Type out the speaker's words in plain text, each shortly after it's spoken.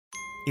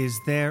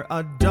Is there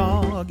a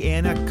dog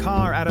in a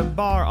car at a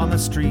bar on the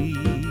street?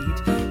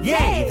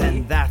 Yay!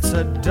 Then that's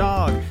a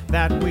dog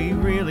that we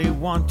really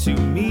want to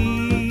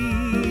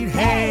meet.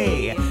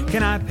 Hey,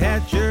 can I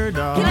pet your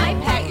dog? Can I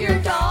pet your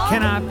dog?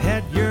 Can I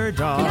pet your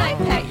dog? Can I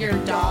pet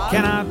your dog?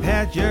 Can I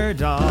pet your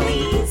dog?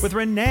 Please. With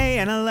Renee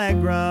and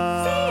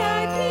Allegra.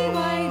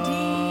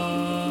 CIPYD.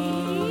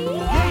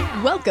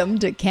 Welcome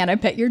to Can I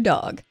Pet Your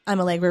Dog? I'm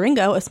Allegra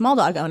Ringo, a small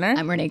dog owner.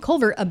 I'm Renee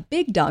Culver, a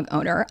big dog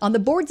owner. On the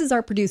boards is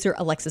our producer,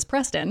 Alexis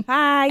Preston.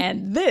 Hi.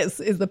 And this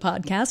is the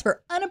podcast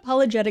for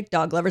unapologetic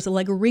dog lovers.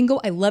 Allegra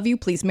Ringo, I love you.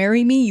 Please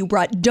marry me. You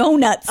brought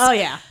donuts. Oh,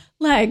 yeah.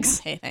 Legs.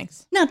 Hey,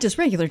 thanks. Not just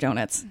regular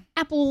donuts.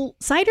 Apple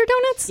cider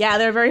donuts? Yeah,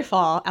 they're very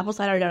fall. Apple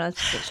cider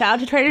donuts. Shout out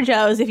to Trader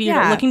Joe's. If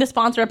you're looking to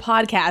sponsor a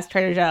podcast,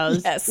 Trader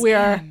Joe's. Yes. We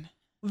are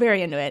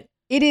very into it.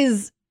 It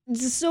is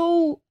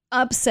so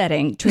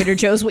upsetting, Trader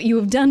Joe's, what you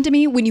have done to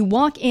me when you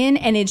walk in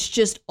and it's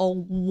just a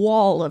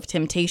wall of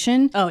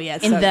temptation. Oh, yeah.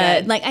 It's in so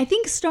good. like, I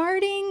think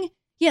starting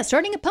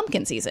at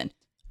pumpkin season.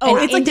 Oh,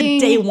 and it's like the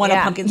day one of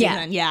yeah. pumpkin Yeah.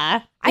 season.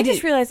 Yeah. I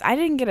just realized I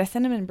didn't get a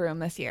cinnamon broom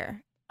this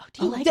year. Oh,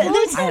 do you like Th- those?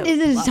 that's not,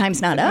 the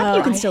time's not up.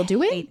 You can still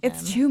do it.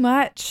 It's too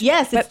much.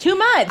 Yes, it's too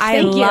much.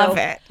 I Thank love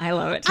you. it. I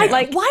love it. Why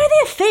are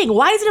they a thing?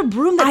 Why is it a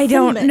broom that's I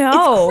don't cinnamon?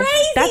 know. It's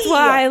crazy. That's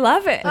why I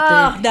love it.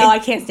 Oh, no, I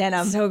can't stand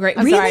them. So great.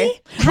 I'm Really?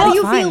 sorry. How do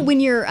you fine. feel when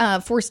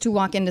you're forced to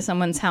walk into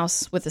someone's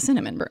house with a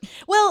cinnamon broom?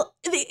 Well,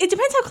 it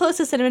depends how close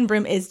the cinnamon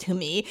broom is to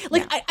me.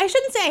 Like, I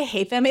shouldn't say I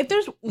hate them. If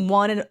there's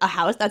one in a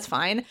house, that's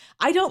fine.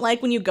 I don't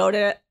like when you go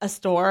to a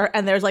store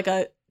and there's like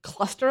a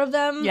cluster of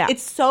them. Yeah.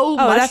 It's so Oh,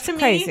 much that's to me.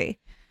 crazy.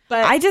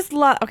 But I just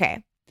love,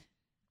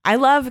 I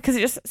love because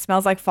it just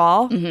smells like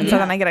fall. Mhm. And so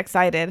then I get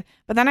excited.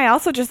 But then I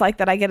also just like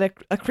that I get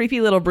a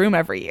creepy little broom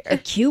every year. A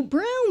cute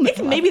broom.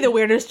 it's maybe the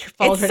weirdest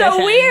fall It's tradition.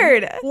 so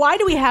weird. Why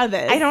do we have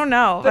this? I don't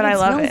know, but I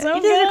love smells it. so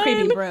It is a good.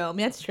 creepy broom.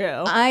 That's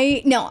true.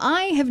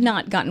 I have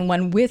not gotten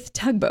one with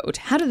tugboat.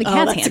 How do the Oh,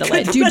 cats that's a handle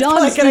good- it? Do that's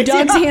probably dogs a good do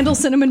dogs idea. handle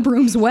cinnamon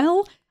brooms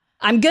well?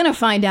 I'm gonna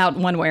find out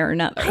one way or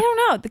another. I don't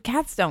know. The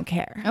cats don't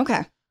care.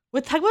 Okay.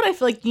 With tugboat, I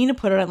feel like you need to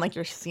put it on like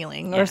your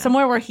ceiling or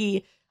somewhere where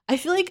I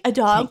feel like a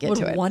dog Can't get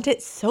to would it. want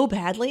it so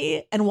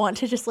badly and want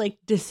to just like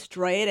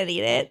destroy it and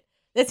eat it.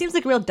 That seems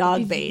like real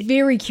dog bait.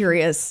 Very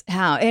curious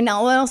how, and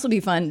it'll also be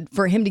fun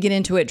for him to get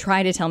into it,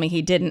 try to tell me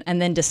he didn't,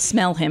 and then to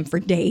smell him for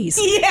days.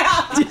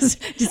 Yeah.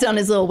 just on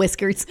his little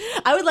whiskers.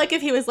 I would like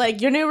if he was like,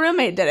 your new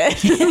roommate did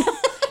it.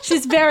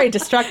 She's very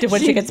destructive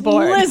when she gets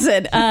bored.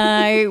 Listen,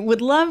 I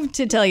would love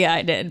to tell you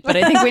I did, but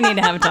I think we need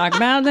to have a talk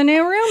about the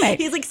new roommate.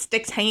 He's like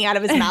sticks hanging out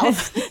of his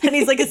mouth and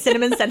he's like a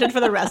cinnamon scented for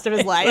the rest of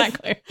his life.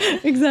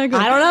 Exactly.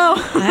 I don't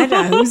know. I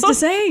don't know. Who's to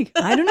say?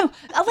 I don't know.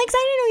 Alex,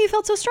 I didn't know you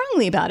felt so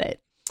strongly about it.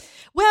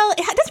 Well, it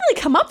doesn't really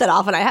come up that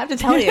often, I have to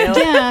tell you.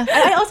 Yeah. And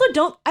I also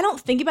don't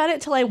think about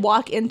it till I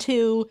walk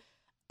into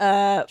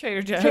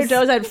Trader Joe's. Trader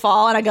Joe's I'd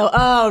fall and I go,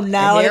 oh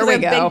no, Here there's we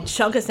a go. big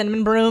chunk of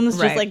cinnamon brooms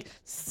just Right. like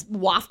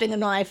wafting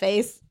into my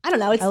face. I don't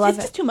know. It's love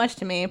just too much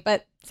to me,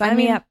 but Sign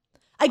me up.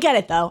 I get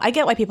it though. I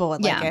get why people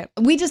would like Yeah. it.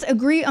 We just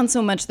agree on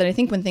so much that I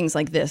think when things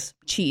like this,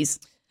 cheese,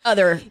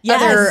 other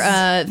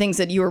Yes. things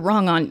that you were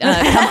wrong on come up,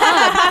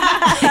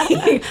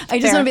 I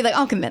just want to be like,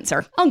 I'll convince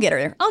her. I'll get her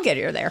there. I'll get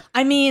her there.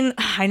 I mean,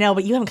 I know,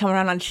 but you haven't come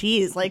around on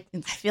cheese. Like, I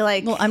feel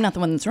like Well, I'm not the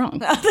one that's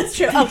wrong. Oh, that's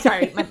true. Oh,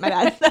 sorry. My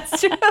bad. That's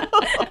true.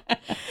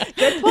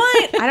 Good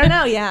point. I don't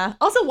know. Yeah.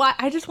 Also, why?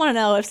 I just want to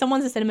know if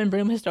someone's a cinnamon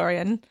broom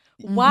historian,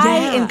 why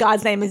Yeah. in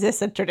God's name is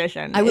this a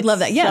tradition? I would It's love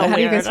that. Yeah. so How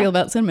do you guys weird. feel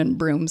about cinnamon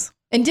brooms?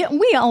 And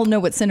we all know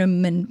what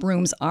cinnamon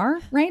brooms are,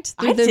 right?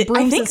 They're I the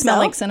brooms think that smell so.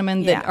 like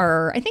cinnamon that Yeah.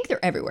 are, I think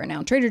they're everywhere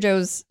now. Trader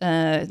Joe's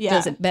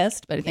does it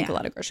best, but I think a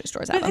lot of grocery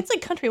stores have But them. it's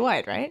like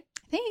countrywide, right?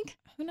 I think.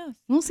 Who knows?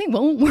 We'll see.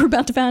 Well, we're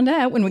about to find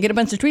out when we get a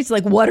bunch of tweets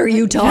like, what are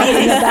you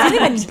talking about?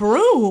 Cinnamon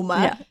broom.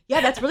 Yeah.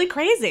 Yeah, that's really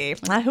crazy.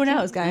 Who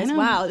knows, guys? know.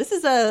 Wow. This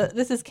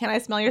is Can I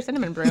Smell Your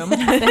Cinnamon Broom? the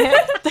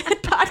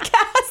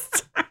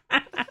podcast.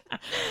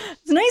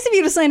 It's nice of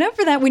you to sign up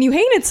for that when you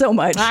hate it so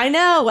much. I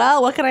know.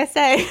 Well, what can I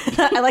say?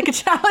 I like a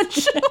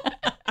challenge.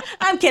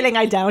 I'm kidding.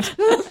 I don't.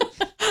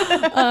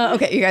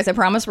 Okay, you guys, I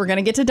promise we're going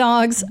to get to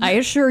dogs. I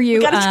assure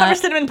you. Gotta cover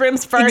cinnamon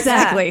brooms first.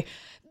 Exactly.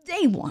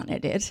 They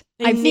wanted it.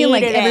 They I feel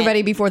like needed it.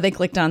 everybody before they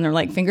clicked on, they're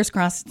like, fingers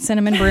crossed,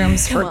 cinnamon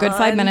brooms for a good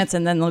 5 minutes,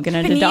 and then they'll get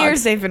into For years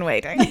dogs. they've been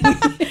waiting.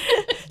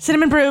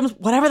 Cinnamon brooms,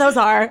 whatever those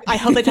are. I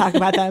hope they talk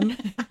about them.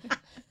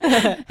 All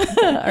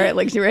right,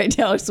 like you ready to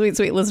tell our sweet,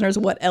 sweet listeners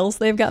what else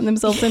they've gotten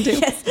themselves into?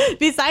 Yes.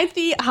 Besides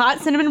the hot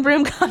cinnamon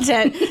broom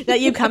content that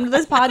you come to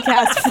this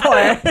podcast for,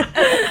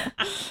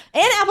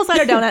 and apple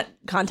cider donut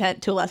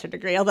content to a lesser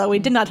degree, although we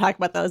did not talk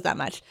about those that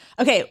much.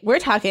 Okay, we're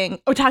talking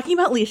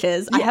about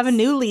leashes. I have a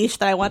new leash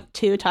that I want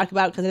to talk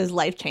about because it is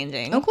life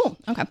changing. Oh, cool.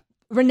 Okay.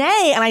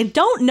 Renee, and I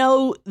don't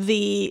know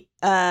the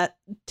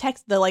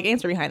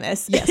answer behind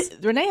this. Yes.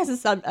 Renee has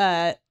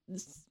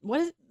what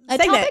is it? A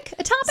Segment. topic?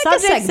 A topic?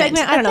 Subject a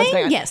segment? I don't know what's thing?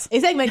 going on. Yes. A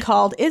segment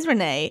called Is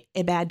Renee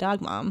a Bad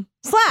Dog Mom?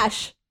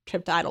 /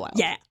 Trip to Idlewild.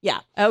 Yeah. Yeah.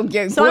 Oh,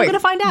 yeah. So I'm gonna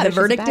find out The if she's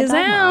a verdict bad is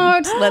dog mom.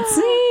 out. Let's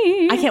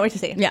see. I can't wait to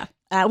see. Yeah.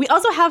 We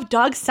also have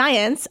dog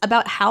science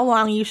about how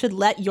long you should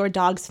let your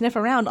dog sniff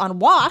around on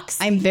walks.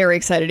 I'm very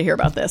excited to hear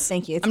about this.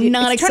 Thank you. I'm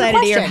not it's a turn excited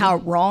to hear question. how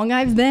wrong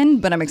I've been,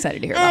 but I'm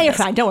excited to hear about You're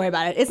this. fine. Don't worry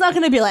about it. It's not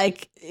going to be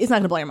like, it's not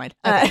going to blow your mind.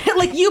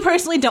 Like you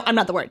personally don't. I'm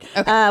not the word.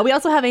 Okay. We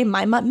also have a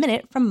My Mutt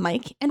Minute from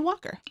Mike and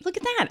Walker. Look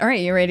at that. All right,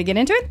 you ready to get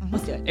into it?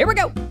 Let's do it. Here we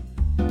go.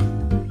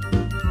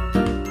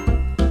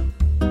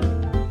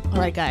 All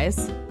right,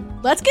 guys.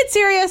 Let's get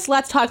serious.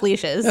 Let's talk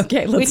leashes.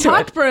 Okay, we let's do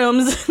talked it.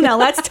 brooms. Now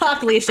let's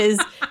talk leashes,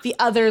 the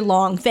other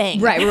long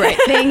thing. Right.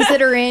 Things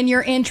that are in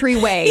your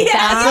entryway.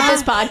 That's what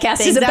this podcast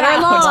Things is that about.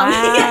 are long.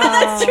 Wow. Yeah,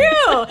 that's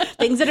true.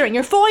 Things that are in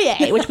your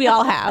foyer, which we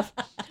all have.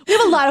 We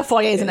have a lot of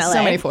foyers in LA.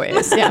 So many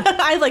foyers. Yeah,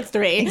 I have like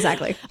 3.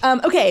 exactly.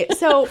 Okay,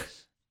 so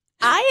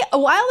I, a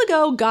while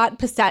ago, got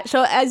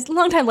Pistachio. As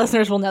longtime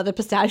listeners will know that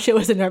Pistachio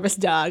is a nervous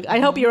dog. I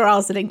hope you were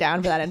all sitting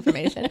down for that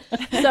information.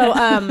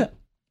 So,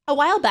 a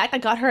while back, I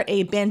got her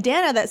a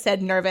bandana that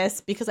said nervous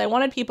because I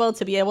wanted people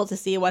to be able to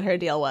see what her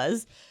deal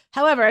was.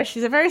 However,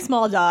 she's a very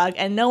small dog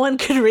and no one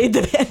could read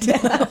the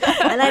bandana.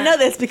 And I know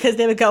this because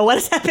they would go, what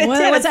is that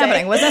bandana What's say?"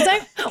 happening? What's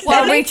that say?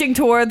 While reaching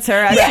towards her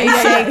as she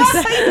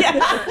shakes.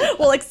 Yeah.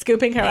 Well, like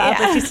scooping her up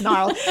as she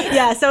snarled.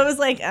 Yeah, so it was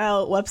like,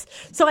 oh, whoops.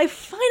 So I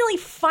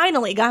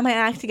finally got my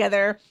act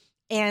together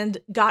and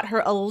got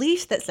her a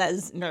leash that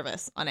says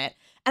nervous on it.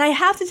 And I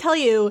have to tell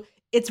you,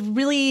 it's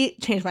really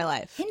changed my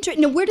life.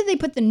 Now, where do they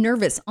put the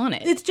nervous on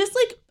it? It's just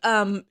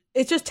like,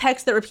 it's just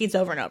text that repeats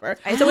over and over.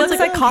 So it's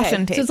like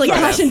caution tape. So it's like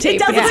Yes, caution tape. It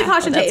does look like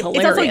caution That's tape. It's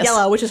also hilarious.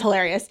 yellow, which is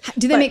hilarious.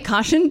 Do they But make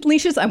caution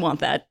leashes? I want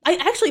that. I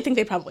actually think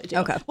they probably do.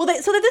 Okay. Well,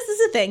 so this is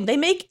the thing. They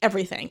make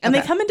everything, and they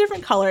Okay. come in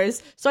different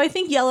colors. So I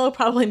think yellow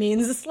probably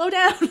means slow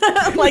down,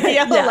 like a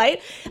yellow Yeah.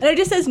 light. And it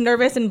just says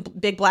nervous in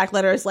big black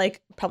letters, like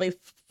probably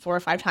 4 or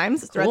 5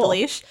 times throughout the Cool.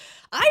 leash.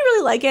 I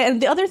really like it.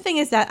 And the other thing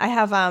is that I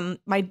have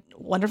my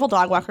wonderful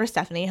dog walker,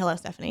 Stephanie. Hello,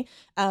 Stephanie.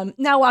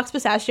 Now walks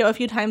Pistachio a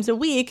few times a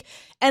week.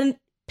 And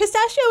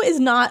Pistachio is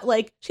not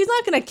like, she's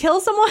not going to kill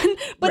someone,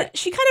 but Right.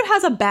 she kind of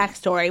has a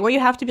backstory where you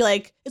have to be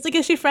like, it's like,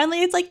 is she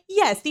friendly? It's like,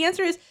 yes. The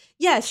answer is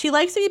yes. She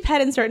likes to be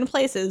pet in certain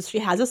places. She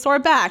has a sore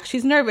back.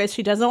 She's nervous.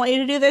 She doesn't want you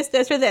to do this,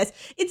 this, or this.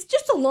 It's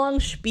just a long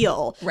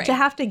spiel Right. to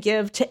have to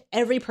give to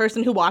every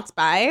person who walks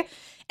by.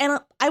 And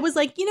I was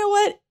like, you know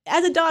what?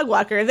 As a dog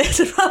walker, this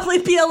would probably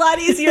be a lot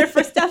easier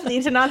for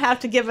Stephanie to not have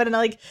to give it an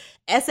like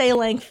essay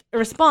length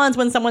response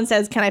when someone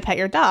says, "Can I pet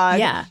your dog?"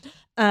 Yeah.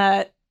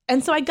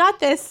 And so I got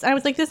this. I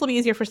was like, this will be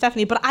easier for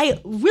Stephanie, but I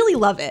really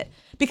love it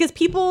because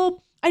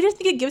I just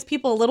think it gives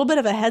people a little bit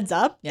of a heads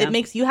up. Yeah. It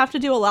makes you have to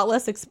do a lot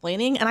less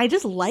explaining. And I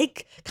just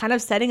like kind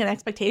of setting an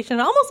expectation,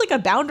 almost like a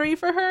boundary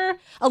for her,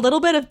 a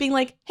little bit of being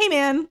like, hey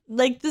man,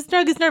 like this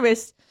dog is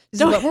nervous.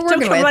 is what we're Don't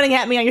working come with. running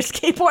at me on your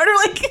skateboard or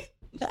like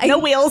no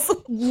wheels.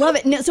 Love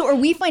it. Now, so are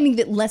we finding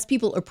that less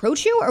people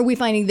approach you, or are we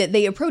finding that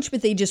they approach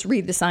but they just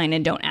read the sign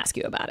and don't ask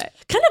you about it?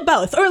 Kind of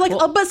both, or like,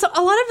 but so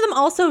a lot of them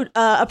also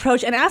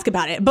approach and ask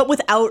about it, but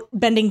without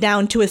bending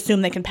down to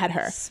assume they can pet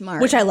her.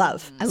 Smart. Which I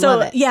love. I so,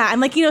 love it. Yeah,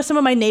 and like a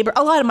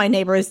lot of my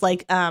neighbors,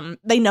 like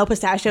they know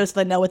Pistachio, so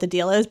they know what the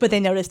deal is, but they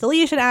notice the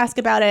leash and ask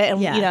about it,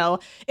 and Yeah.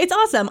 it's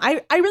awesome.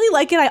 I really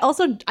like it.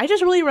 I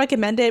just really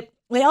recommend it.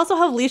 They also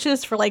have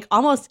leashes for like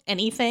almost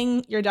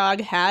anything your dog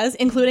has,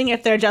 including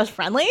if they're just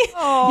friendly. You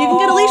can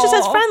get a leash that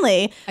says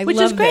friendly, I which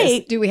love is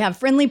great. This. Do we have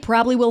friendly?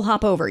 Probably will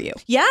hop over you.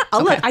 Yeah,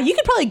 I'll look. You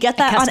could probably get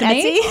that on custom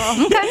Etsy.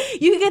 made? Okay,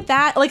 you could get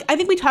that. Like I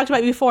think we talked about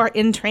it before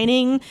in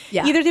training.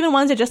 Yeah. There's even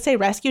ones that just say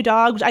rescue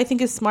dog, which I think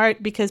is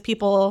smart because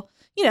people,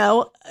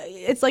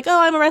 it's like, oh,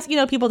 I'm a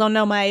rescue. People don't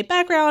know my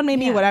background,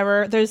 maybe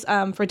whatever. There's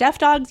for deaf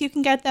dogs, you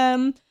can get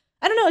them.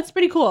 I don't know. It's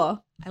pretty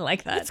cool. I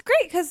like that. It's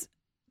great because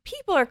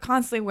people are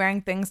constantly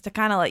wearing things to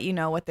kind of let you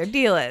know what their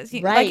deal is.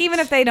 Right. Like even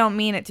if they don't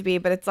mean it to be,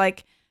 but it's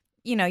like,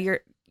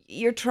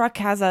 your truck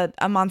has a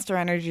Monster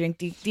Energy drink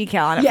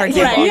decal on it, for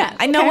example. right, yeah,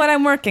 I know okay. what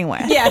I'm working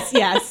with.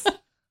 Yes.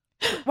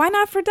 Why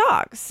not for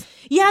dogs?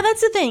 Yeah,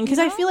 that's the thing because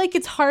I feel like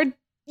it's hard.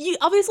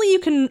 Obviously, you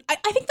can. I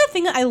think the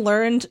thing that I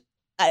learned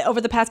over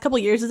the past couple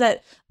of years is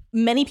that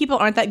many people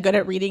aren't that good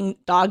at reading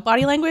dog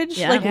body language.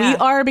 Yeah. Like we Yeah.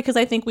 are because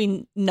I think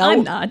we know.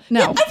 I'm not.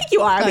 No. Yeah, I think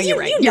you are. Oh, but you're you,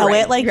 right. You You're know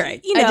right. it. Like You're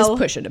right. you know. I just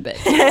push it a bit.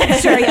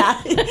 Sure,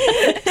 yeah.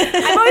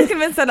 I'm always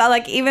convinced that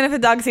like even if a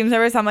dog seems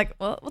nervous, I'm like,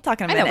 well, we'll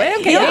talk in a I know, minute.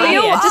 but okay,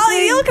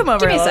 yeah. You'll come over.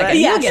 Give me a little second.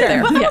 bit. Yeah, Yeah, you'll get sure.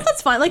 there. But Yeah.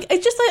 that's fine. Like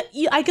it's just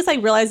that I guess I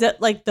realize that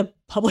like the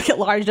public at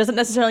large doesn't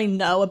necessarily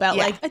know about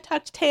Yeah. like a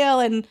tucked tail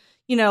and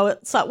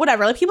so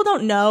whatever. Like people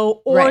don't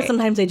know, or Right.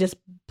 sometimes they just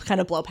kind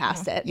of blow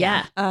past it.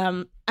 Yeah.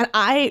 And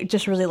I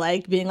just really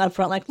liked being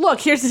upfront. Like, look,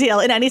 here's the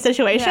deal. In any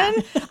situation,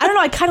 I don't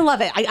know. I kind of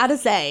love it. I gotta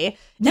say,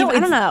 I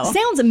don't know.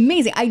 Sounds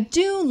amazing. I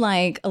do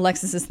like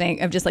Alexis's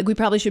thing of just like we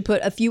probably should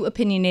put a few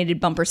opinionated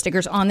bumper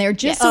stickers on there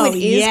just so Oh, it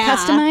is yeah.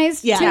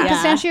 customized Yeah. to Yeah.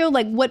 Pistachio.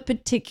 Like, what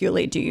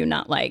particularly do you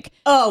not like?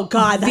 Oh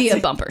God, Via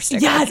that's bumper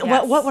sticker. Yes.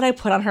 Yes. What would I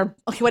put on her?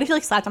 Okay, what if you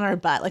like slapped on her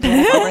butt like a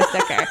little bumper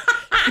sticker?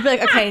 You'd be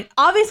like, okay,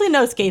 obviously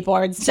no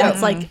skateboards.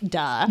 That's like,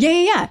 duh.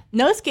 Yeah.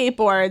 No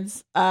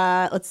skateboards.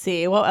 Let's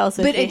see. What else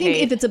is But I think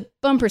if it's a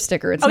bumper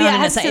sticker, it's not yeah, it an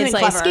has aside. It's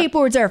something like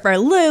clever. skateboards are for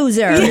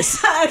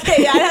losers.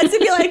 okay, yeah, it has to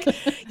be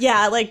like,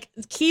 yeah, like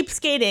keep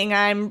skating.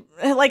 I'm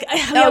like,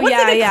 what's yeah,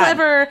 like a yeah.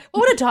 clever?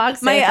 What would a dog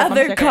say? My for a bumper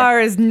other sticker?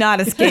 car is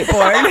not a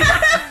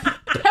skateboard.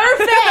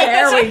 Perfect.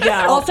 There we go.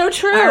 Also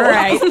true. All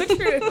right.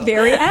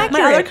 Very My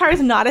accurate. other car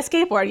is not a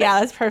skateboard. Yeah,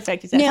 that's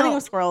perfect. You said Now- something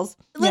with squirrels.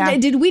 Yeah.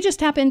 Did we just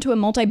tap into a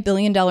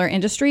multi-billion-dollar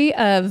industry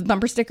of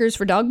bumper stickers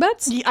for dog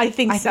butts? I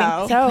think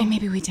so. so.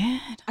 Maybe we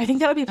did. I think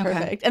that would be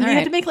perfect. And All we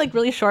have right. to make like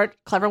really short,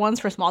 clever ones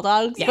for small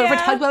dogs. But for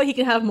Yeah. Tugboat, he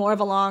can have more of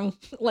a long,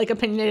 like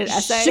opinionated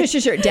essay.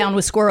 Sure. Down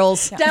with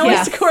squirrels. Down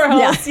Yeah. with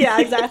squirrels. Yeah,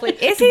 exactly.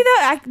 Is he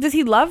though? Does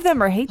he love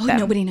them or hate Oh, them?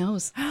 nobody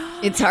knows.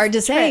 It's hard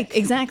to say.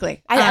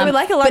 Exactly. I would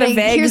like a lot but of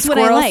vague Here's what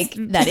I squirrel like.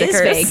 That is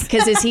stickers. vague.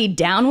 Because is he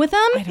down with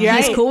them? He's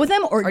Right. cool with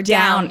them? Or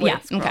down? with Yeah.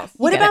 squirrels. Okay.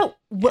 What You get about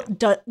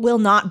will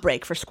not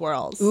break for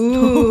squirrels?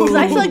 Ooh. Because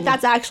I feel like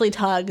that's actually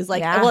Tug's.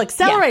 Like, Yeah. will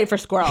accelerate for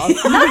squirrels,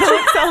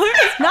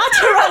 not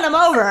to run them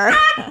over.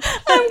 it?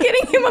 I'm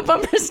getting him a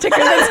bumper sticker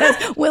that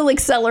says, "Will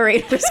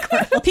accelerate for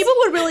squirrels." People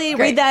would really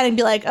read that and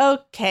be like,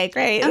 okay,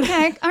 great.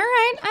 Okay. All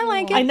right. I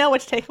like it. I know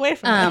what to take away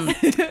from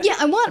this. Yeah,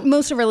 I want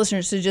most of our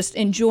listeners to just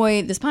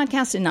enjoy this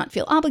podcast and not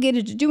feel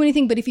obligated to do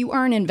anything. But if you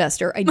are an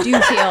investor, I do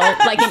feel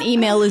like an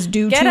email is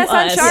due Get to us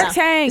on Shark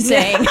Tank.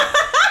 saying,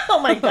 Oh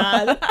my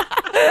god.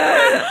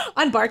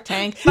 On Bark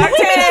Tank. Have we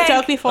made that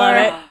joke before?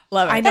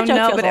 Love it. I That don't joke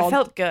know, feels but it old.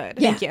 felt good.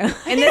 Thank you.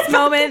 In this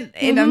moment,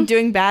 and I'm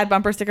doing bad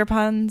bumper sticker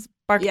puns.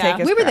 Bark Yeah. Tank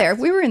is We were there.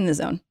 correct. We were in the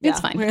zone. It's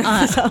Yeah, fine. we're in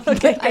the zone.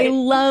 Okay, but I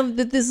love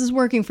that this is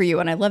working for you,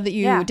 and I love that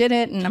you Yeah. did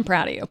it, and I'm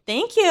proud of you.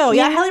 Thank you.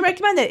 Yeah, I highly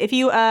recommend it. If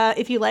you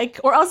like,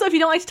 or also if you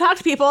don't like to talk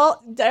to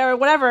people or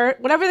whatever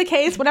the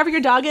case, whatever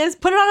your dog is,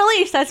 put it on a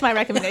leash. That's my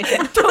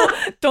recommendation.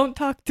 Don't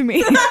talk to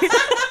me.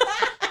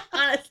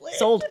 Honestly.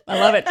 Sold. I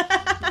love it.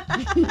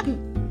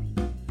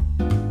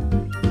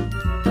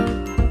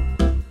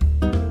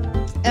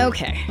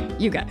 Okay,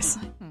 you guys.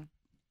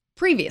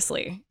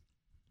 Previously,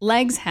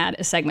 Legs had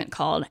a segment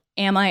called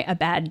Am I a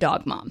Bad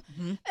Dog Mom?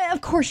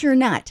 Of course you're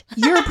not.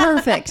 You're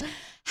perfect.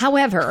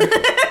 However,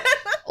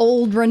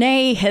 old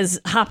Renee has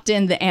hopped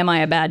in the Am I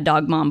a Bad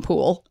Dog Mom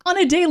pool on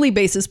a daily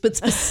basis, but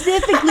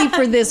specifically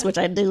for this, which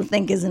I do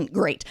think isn't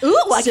great. Ooh,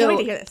 I so can't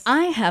wait to hear this.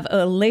 I have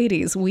a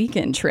ladies'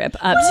 weekend trip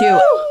up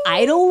to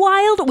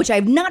Idlewild, which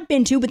I've not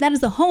been to, but that is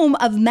the home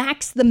of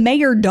Max the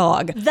Mayor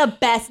Dog. The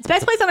best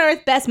place on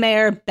earth, best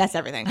mayor, best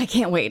everything. I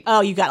can't wait.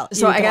 Oh, you got it.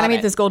 So I gotta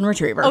meet this golden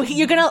retriever. Oh,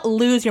 you're gonna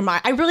lose your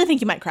mind. I really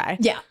think you might cry.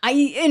 Yeah,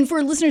 and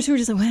for listeners who are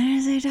just like, what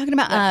is they talking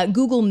about?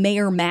 Google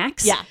Mayor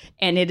Max. Yeah.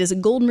 And it is a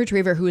golden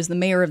retriever who is the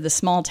mayor of the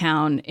small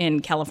town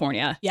in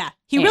California. Yeah,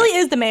 he really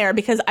is the mayor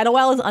because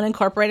Idlewild is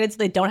unincorporated, so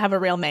they don't have a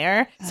real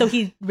mayor. So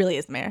he really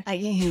is the mayor.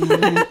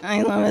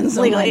 I love it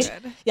so Legally. much.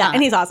 Yeah,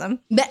 and he's awesome.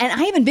 And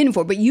I haven't been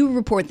before, but you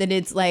report that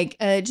it's like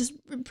just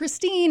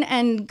pristine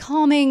and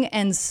calming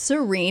and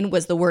serene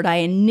was the word I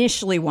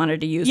initially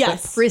wanted to use,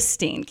 Yes. but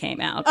pristine came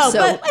out. Oh, so,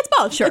 but it's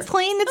both. Sure. It's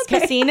clean, it's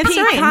pristine, it's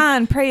serene.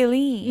 Pecan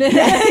praline. Yeah,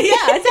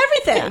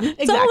 it's everything.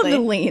 It's all of Exactly. the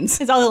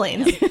leans. It's all the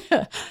lanes.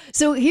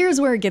 So here's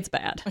where it gets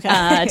bad.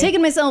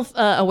 Taking myself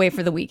away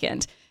for the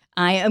weekend.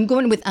 I am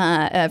going with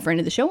a friend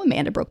of the show,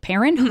 Amanda Brooke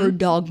Perrin, her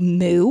dog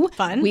Moo.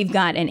 Fun. We've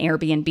got an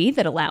Airbnb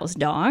that allows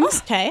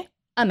dogs. Okay.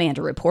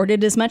 Amanda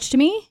reported as much to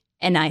me,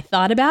 and I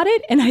thought about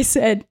it, and I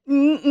said,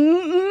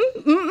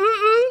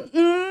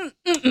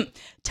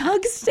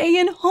 Tug's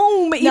staying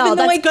home, even No,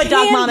 though I that's good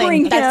dog can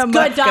bring momming. That's him.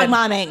 good dog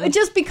momming.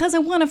 Just because I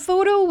want a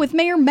photo with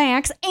Mayor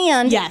Max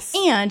and Yes.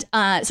 and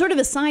sort of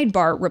a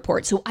sidebar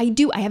report. So I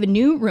have a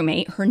new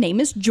roommate. Her name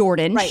is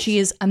Jordan. Right. She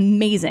is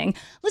amazing.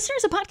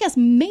 Listeners of the podcast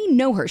may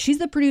know her. She's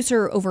the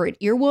producer over at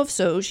Earwolf.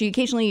 So she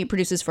occasionally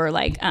produces for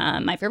like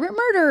My Favorite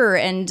Murder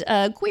and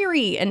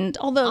Query and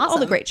all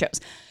the great shows.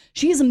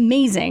 She is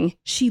amazing.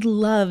 She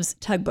loves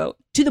Tugboat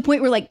to the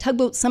point where like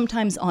Tugboat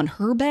sometimes on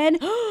her bed,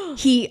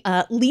 he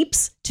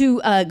leaps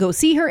to go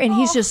see her, and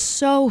he's just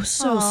so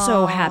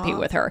happy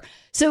with her.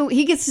 So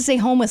he gets to stay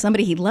home with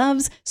somebody he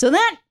loves. So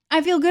that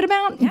I feel good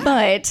about.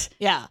 But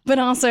Yeah. but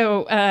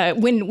also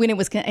when it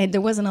was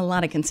there wasn't a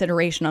lot of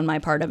consideration on my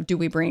part of do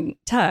we bring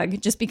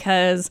Tug, just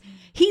because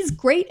he's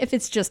great if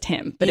it's just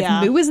him. But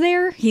Yeah. if Moo is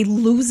there, he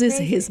loses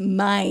his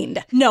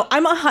mind. No,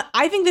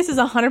 I think this is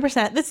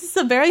 100%. This is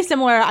a very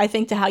similar, I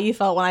think, to how you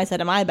felt when I said,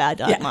 am I a bad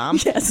dog mom?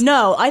 Yes.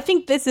 No, I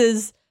think this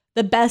is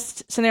the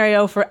best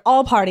scenario for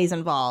all parties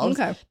involved.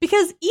 Okay.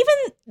 Because even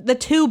the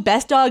two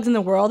best dogs in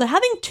the world,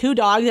 having two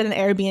dogs at an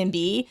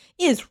Airbnb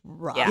is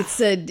rough. Yeah.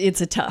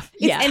 It's a tough.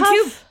 It's And tough.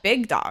 two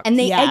big dogs. And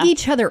they Yeah. egg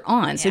each other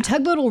on. So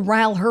Tugboat will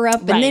rile her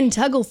up, Right. and then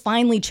Tug will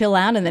finally chill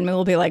out, and then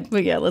we'll be like, well,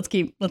 yeah, let's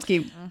keep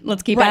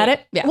Right. at it.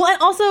 Yeah. Well, and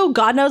also,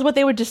 God knows what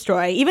they would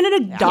destroy. Even in a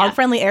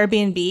dog-friendly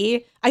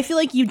Airbnb, I feel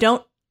like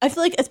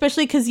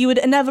especially because you would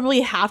inevitably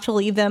have to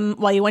leave them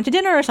while you went to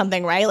dinner or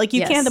something, right? Like you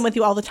Yes. can't have them with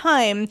you all the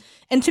time.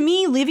 And to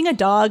me, leaving a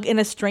dog in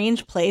a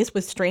strange place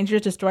with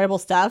strangers' destroyable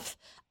stuff,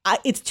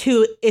 it's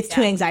too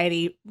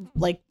anxiety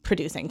like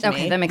producing to me.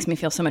 Okay, that makes me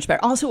feel so much better.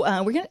 Also,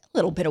 we're getting a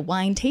little bit of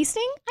wine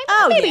tasting.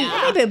 Maybe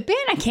a bit.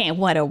 I can't.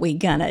 What are we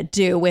gonna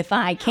do if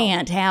I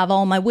can't have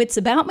all my wits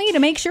about me to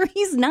make sure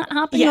he's not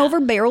hopping over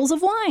barrels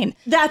of wine?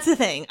 That's the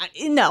thing.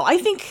 I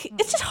think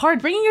it's just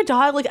hard bringing your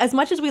dog. Like as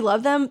much as we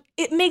love them,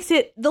 it makes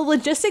it the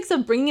logistics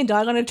of bringing a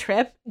dog on a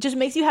trip just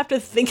makes you have to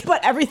think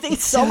about everything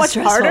so much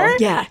stressful. harder.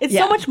 Yeah, it's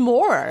so much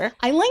more.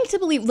 I like to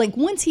believe like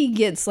once he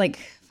gets like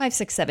 5,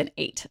 6, 7,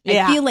 8.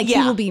 Yeah, I feel like he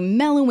will be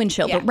mellow and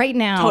chill. Yeah, but right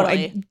now,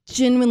 totally. I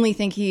genuinely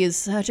think he is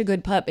such a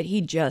good pup, but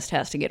he just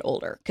has to get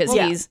older because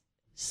he's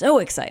so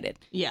excited.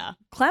 Yeah.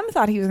 Clem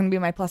thought he was going to be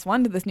my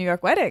 +1 to this New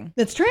York wedding.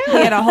 That's true. He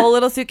had a whole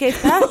little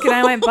suitcase packed, and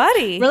I went,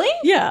 buddy. Really?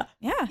 Yeah.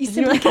 Yeah. You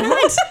simply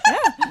cannot.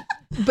 Yeah.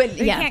 But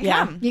You can't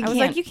come. You I was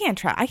like, you can't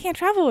I can't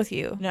travel with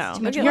you. No.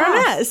 much You're a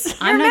loss. mess.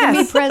 I'm You're a not going to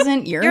be mess.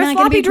 present. You're You're not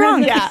going to be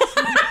sloppy drunk. present.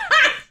 Yeah.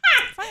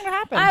 It's not going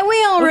to happen.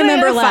 We all We're gonna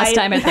remember have a last fight.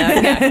 time at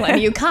the Clem.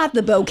 You caught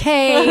the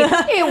bouquet.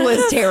 It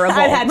was terrible.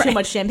 I've had too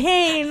much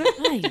champagne.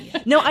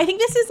 No, I think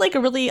this is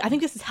I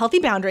think this is healthy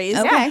boundaries.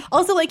 Okay. Yeah.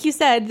 Also, like you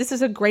said, this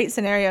is a great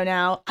scenario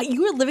now.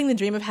 You are living the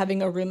dream of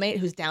having a roommate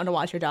who's down to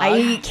watch your dog.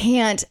 I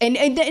can't. And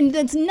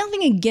that's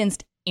nothing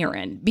against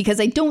Aaron because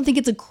I don't think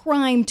it's a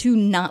crime to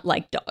not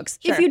like dogs.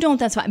 Sure. If you don't,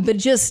 that's fine. But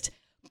just,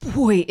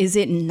 boy, is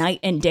it night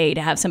and day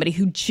to have somebody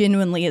who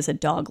genuinely is a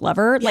dog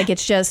lover. Like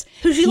it's just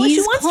she he's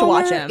wants to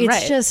watch calmer. him, It's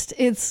right. just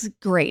it's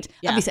great.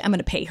 Yeah. Obviously, I'm going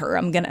to pay her.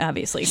 I'm going to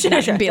obviously Sure,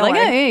 not sure, be don't like,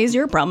 worry. hey, he's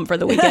your problem for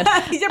the weekend.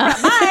 He's your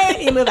bye.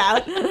 You move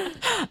out.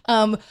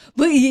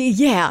 But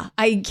yeah,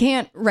 I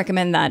can't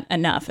recommend that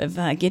enough. If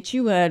get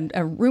you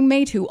a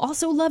roommate who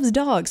also loves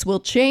dogs will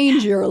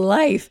change your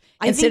life.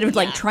 Instead of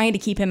like trying to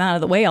keep him out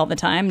of the way all the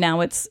time,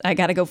 now it's I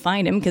got to go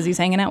find him because he's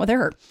hanging out with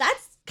her.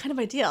 That's kind of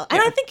ideal.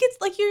 And I think it's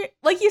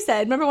like you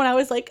said, remember when I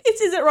was like,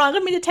 is it wrong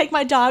of me to take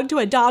my dog to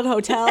a dog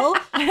hotel?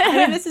 I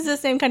mean, this is the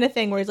same kind of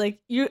thing where it's like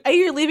you're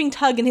leaving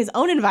Tug in his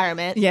own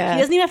environment. Yeah. He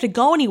doesn't even have to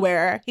go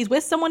anywhere. He's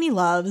with someone he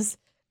loves.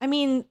 I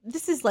mean,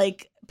 this is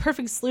like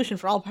perfect solution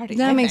for all parties.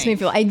 That I makes think. me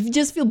feel. I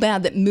just feel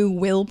bad that Moo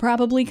will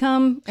probably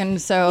come, and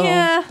so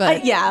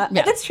but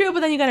that's true.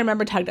 But then you got to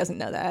remember, Tug doesn't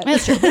know that.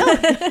 that's true.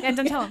 Yeah,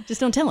 don't tell him. Just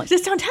don't tell him.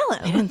 Just don't tell I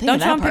him. didn't think Don't of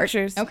that show him part.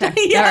 pictures. Okay.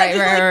 Yeah, all right,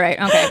 just right.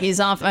 Okay, he's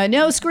off.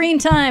 No screen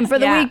time for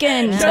the Yeah.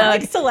 weekend. Don't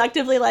like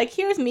selectively like,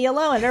 here's me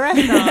alone at a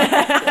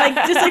restaurant. Like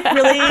just like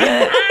really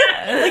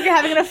like you're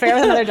having an affair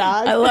with another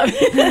dog. I love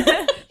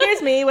it.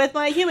 Here's me with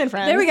my human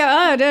friends. There we go.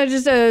 Oh,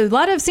 just a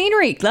lot of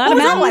scenery, a lot of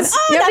was that mountains.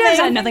 one? Oh,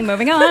 nothing. Nothing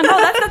moving on. Oh,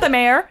 that's not the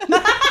mayor.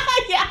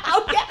 Yeah.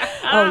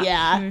 Oh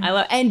yeah. I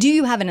love. And do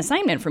you have an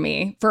assignment for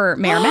me for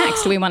Mayor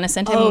Max? Do we want to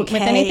send him with Okay.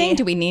 anything?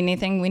 Do we need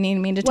anything? We need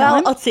me to tell Well,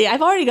 him. let's see.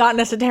 I've already gotten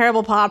us a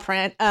terrible paw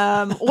print.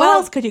 What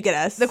else could you get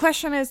us? The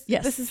question is,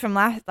 Yes. this is from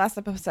last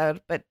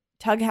episode, but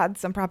Tug had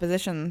some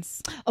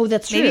propositions. Oh,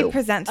 that's true. Maybe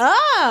present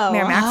Oh.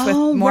 Mayor Max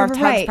with more of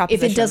Tug's right. If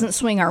propositions. it doesn't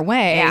swing our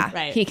way, Yeah.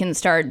 Right. he can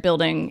start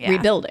rebuilding.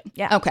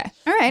 Yeah. Okay.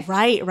 All right.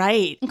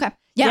 Right. Okay.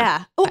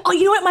 Yeah. Oh,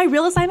 you know what my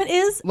real assignment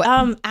is?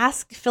 What?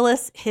 Ask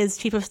Phyllis, his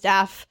chief of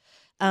staff,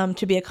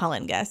 to be a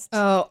call-in guest.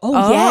 Oh,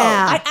 I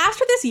yeah. asked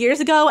her this years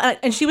ago,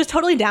 and she was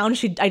totally down.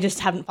 I just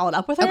haven't followed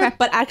up with her. Okay.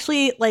 But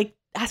actually, like,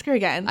 ask her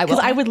again I will.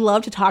 because I would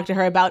love to talk to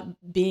her about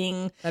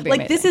being That'd be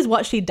like this amazing. is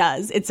what she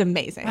does. It's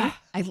amazing.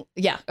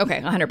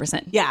 Okay,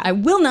 100%. Yeah. I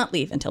will not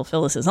leave until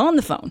Phyllis is on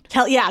the phone.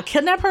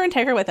 Kidnap her and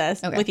take her with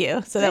us, Okay. with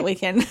you, so that we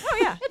can. Oh,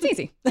 yeah. That's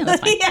easy. Yeah,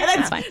 that's fine. Yeah,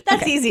 that's fine.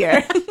 That's Okay.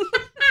 easier.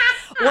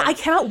 Well, I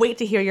cannot wait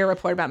to hear your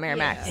report about Mayor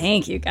Max.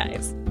 Thank you,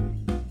 guys.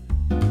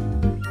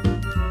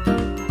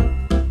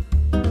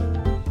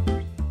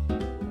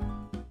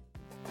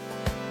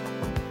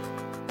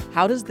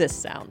 How does this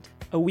sound?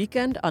 A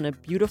weekend on a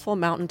beautiful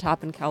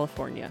mountaintop in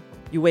California.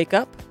 You wake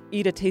up,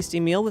 eat a tasty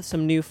meal with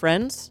some new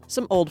friends,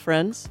 some old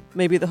friends,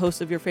 maybe the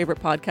host of your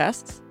favorite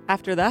podcasts.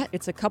 After that,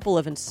 it's a couple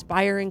of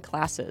inspiring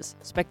classes,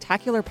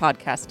 spectacular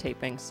podcast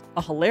tapings,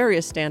 a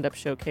hilarious stand-up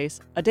showcase,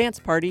 a dance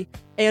party,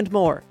 and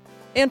more.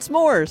 And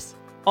s'mores!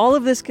 All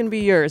of this can be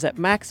yours at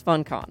Max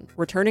FunCon,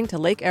 returning to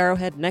Lake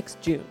Arrowhead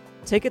next June.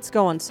 Tickets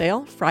go on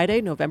sale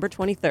Friday, November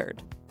 23rd.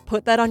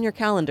 Put that on your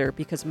calendar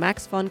because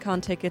Max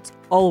FunCon tickets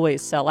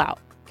always sell out.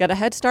 Get a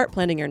head start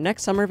planning your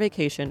next summer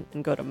vacation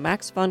and go to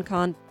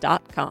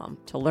maxfuncon.com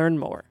to learn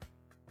more.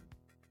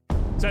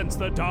 Since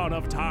the dawn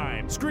of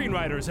time,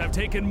 screenwriters have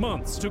taken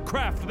months to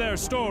craft their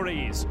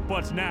stories.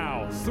 But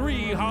now,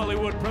 3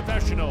 Hollywood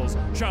professionals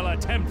shall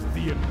attempt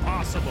the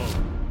impossible.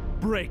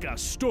 Break a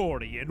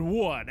story in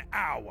 1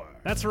 hour.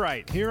 That's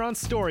right. Here on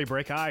Story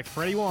Break, I,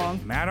 Freddie Wong,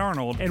 Matt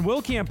Arnold, and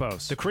Will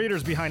Campos, the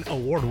creators behind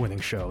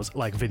award-winning shows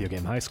like Video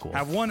Game High School.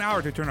 have 1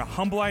 hour to turn a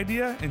humble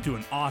idea into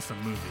an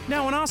awesome movie.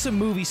 Now, an awesome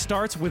movie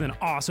starts with an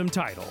awesome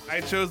title. I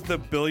chose The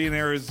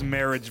Billionaire's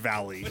Marriage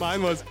Valley.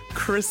 Mine was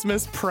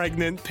Christmas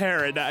Pregnant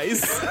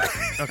Paradise.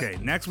 Okay,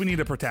 next we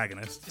need a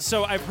protagonist.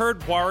 So I've heard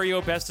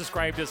Wario best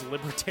described as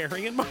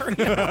libertarian Mario.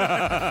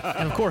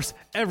 And of course,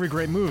 every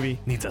great movie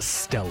needs a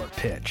stellar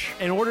pitch.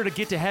 In order to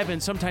get to heaven,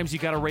 sometimes you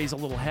gotta raise a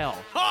little hell.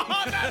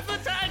 That's the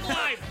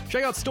tagline!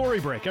 Check out Story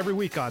Break every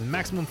week on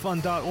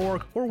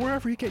MaximumFun.org or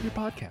wherever you get your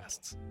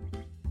podcasts.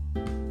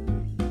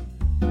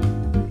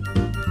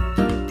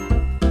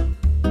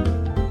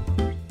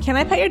 Can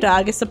I Pet Your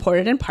Dog is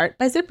supported in part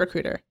by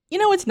ZipRecruiter. You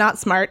know it's not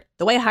smart,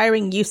 the way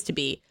hiring used to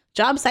be.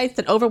 Job sites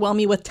that overwhelm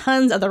you with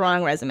tons of the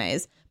wrong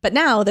resumes. But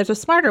now there's a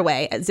smarter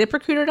way at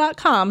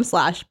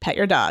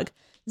ZipRecruiter.com/petyourdog.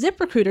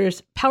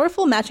 ZipRecruiter's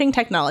powerful matching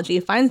technology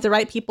finds the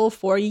right people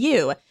for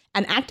you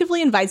and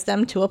actively invites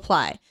them to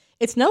apply.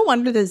 It's no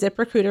wonder that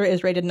ZipRecruiter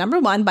is rated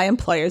 #1 by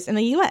employers in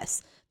the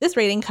U.S. This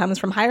rating comes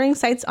from hiring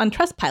sites on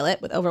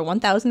Trustpilot with over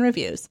 1,000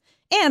 reviews.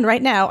 And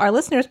right now, our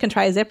listeners can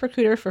try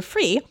ZipRecruiter for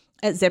free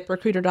at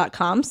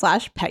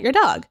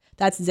ZipRecruiter.com/petyourdog.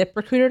 That's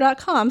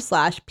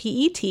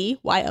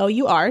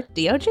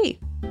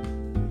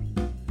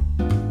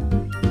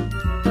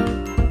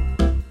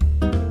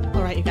ZipRecruiter.com/petyourdog.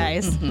 All right, you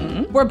guys.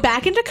 We're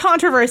back into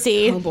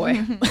controversy. Oh,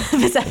 boy.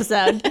 This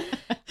episode.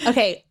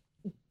 Okay,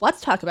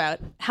 let's talk about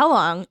how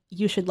long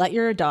you should let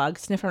your dog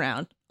sniff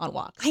around on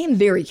walks. I am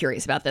very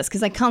curious about this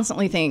because I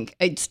constantly think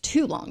it's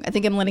too long. I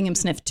think I'm letting him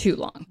sniff too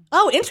long.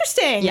 Oh,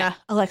 interesting. Yeah.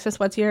 Alexis,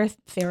 what's your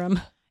theorem?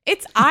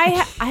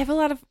 I have a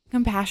lot of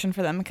compassion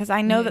for them because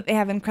I know that they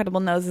have incredible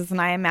noses, and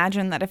I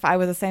imagine that if I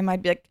was the same,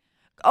 I'd be like,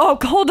 "Oh,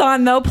 hold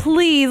on though,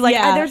 please!" Like,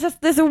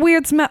 there's a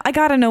weird smell. I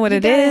gotta know what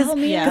it is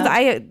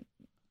because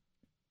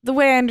the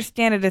way I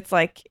understand it, it's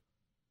like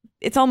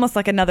it's almost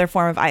like another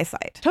form of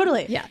eyesight.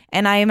 Totally. Yeah.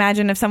 And I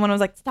imagine if someone was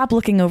like, "Stop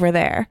looking over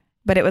there,"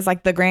 but it was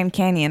like the Grand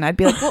Canyon, I'd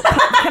be like, "Well,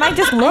 can I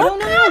just look?" I don't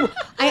know.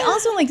 I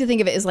also like to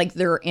think of it as like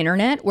their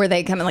internet where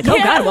they come in like, oh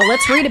God, well,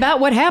 let's read about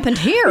what happened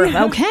here.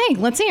 Okay,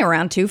 let's see,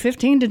 around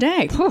 2:15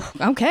 today. Whew,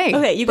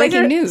 okay, you guys breaking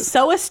are news.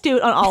 so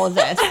astute on all of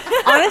this.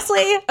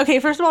 Honestly, okay,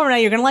 first of all,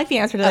 Renee, you're going to like the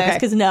answer to this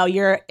because no,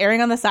 you're erring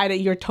on the side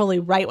that you're totally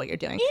right what you're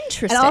doing.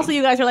 Interesting. And also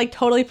you guys are like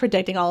totally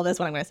predicting all of this,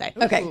 what I'm going to say.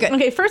 Okay, good.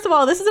 Okay, first of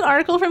all, this is an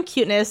article from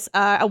Cuteness.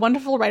 A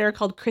wonderful writer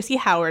called Chrissy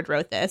Howard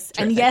wrote this. Terrific.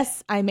 And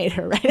yes, I made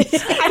her write it. I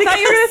thought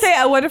you were going to say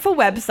a wonderful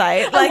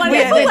website.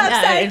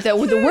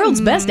 The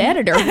world's best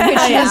editor,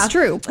 which is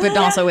true, but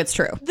also it's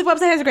true. The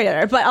website has a great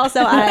editor, but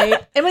also I'm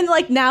in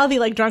like now the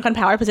like drunk on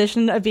power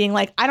position of being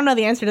like, I don't know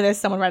the answer to this.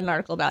 Someone read an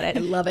article about it.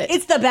 I love it.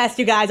 It's the best,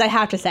 you guys, I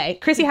have to say.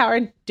 Chrissy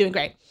Howard, doing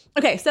great.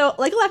 Okay, so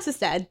like Alexis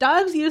said,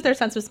 dogs use their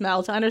sense of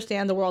smell to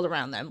understand the world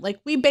around them. Like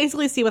we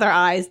basically see with our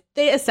eyes,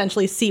 they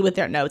essentially see with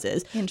their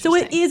noses. So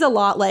it is a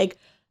lot like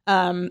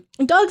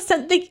dogs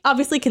scent, they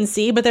obviously can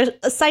see, but their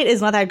sight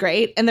is not that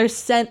great and their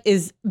scent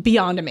is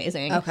beyond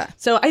amazing. Okay.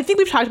 So I think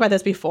we've talked about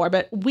this before,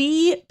 but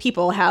we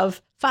people have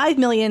 5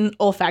 million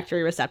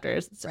olfactory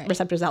receptors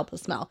that help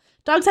us smell.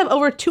 Dogs have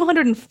over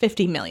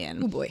 250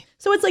 million. Oh boy.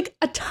 So it's like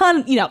a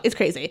ton, it's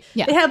crazy.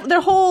 Yeah. They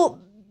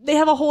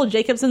have a whole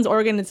Jacobson's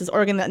organ. It's this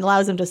organ that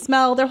allows them to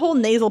smell. Their whole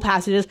nasal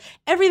passages,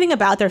 everything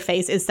about their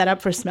face is set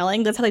up for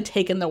smelling. That's how they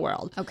take in the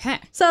world. Okay.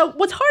 So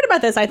what's hard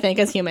about this, I think,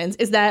 as humans,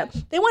 is that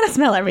they want to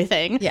smell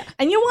everything. Yeah.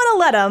 And you want to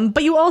let them,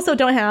 but you also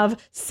don't have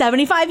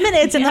 75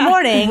 minutes in the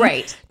morning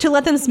to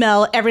let them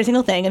smell every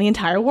single thing in the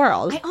entire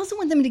world. I also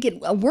want them to get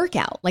a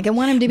workout. Like I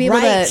want them to be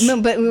able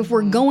to, but if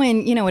we're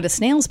going, at a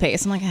snail's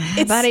pace, I'm like,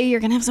 buddy, you're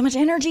going to have so much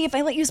energy if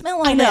I let you smell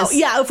all I know. this.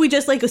 Yeah. If we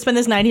just like spend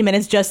this 90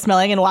 minutes just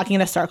smelling and walking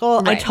in a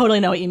circle, I totally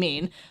know what you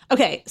mean.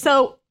 Okay,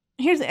 so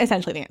here's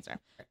essentially the answer.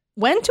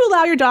 When to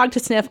allow your dog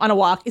to sniff on a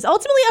walk is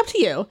ultimately up to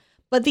you,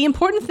 but the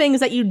important thing is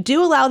that you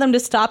do allow them to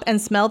stop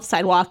and smell the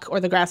sidewalk or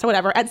the grass or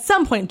whatever at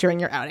some point during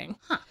your outing.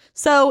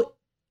 So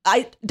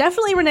I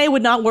definitely, Renee,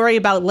 would not worry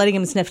about letting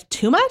him sniff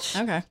too much.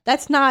 Okay.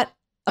 That's not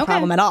a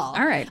problem at all.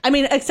 All right. I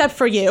mean, except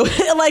for you.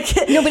 Like,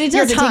 no, but it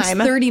does. Your time.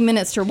 It takes 30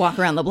 minutes to walk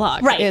around the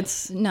block. Right.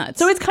 It's nuts.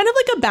 So it's kind of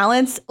like a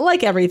balance,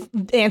 like every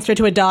answer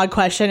to a dog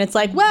question. It's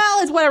like,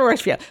 well, it's whatever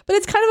works for you. But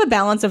it's kind of a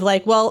balance of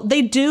like, well,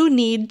 they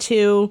need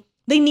to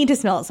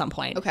smell at some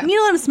point. Okay. You need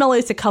to let them smell at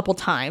least a couple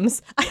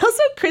times.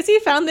 Chrissy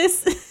found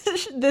this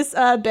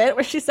bit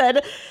where she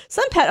said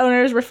some pet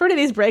owners refer to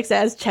these breaks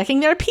as checking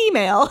their pee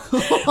mail,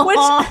 which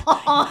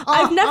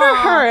I've never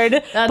heard,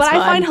 but I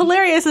find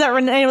hilarious that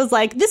Renee was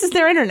like, this is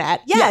their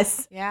internet.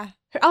 Yes. Yeah.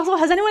 Also,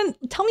 has anyone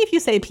tell me if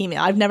you say pee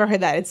mail? I've never heard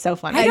that. It's so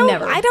funny. I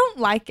don't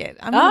like it.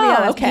 I'm gonna be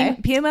honest. Okay.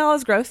 Pee mail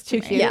is gross to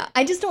me. Cute. Yeah,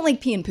 I just don't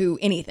like pee and poo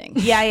anything.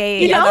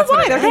 Yeah. That's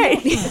why they're great.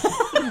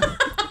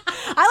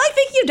 I like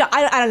thinking of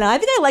I don't know. I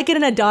think I like it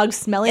in a dog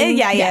smelling.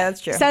 Yeah, that's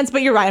true. Sense,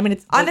 but you're right. I mean,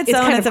 it's on its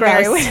own. kind It's of a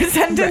very gross. weird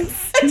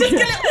sentence.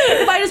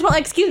 If I just went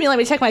like, excuse me, let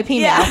me check my pee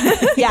mail.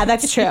 Yeah,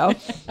 that's true.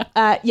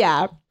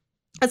 Yeah.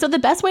 So the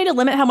best way to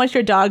limit how much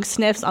your dog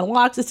sniffs on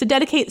walks is to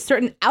dedicate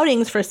certain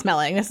outings for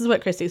smelling. This is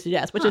what Christy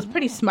suggests, which is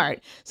pretty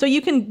smart. So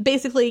you can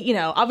basically,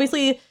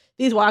 obviously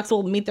these walks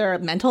will meet their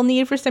mental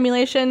need for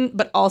stimulation,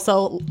 but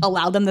also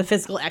allow them the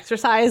physical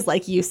exercise,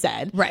 like you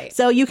said. Right.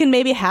 So you can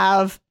maybe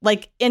have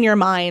like in your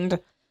mind,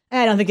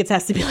 I don't think it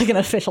has to be like an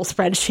official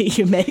spreadsheet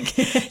you make.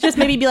 Just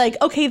maybe be like,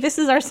 okay, this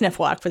is our sniff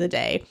walk for the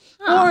day.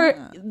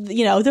 Or,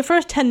 the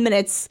first 10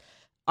 minutes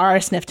are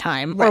sniff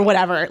time or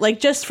whatever. Like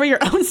just for your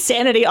own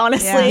sanity,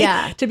 honestly.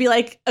 Yeah. To be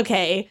like,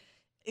 okay,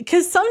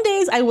 Because some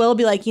days I will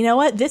be like, you know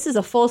what? This is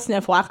a full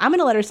sniff walk. I'm going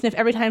to let her sniff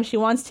every time she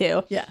wants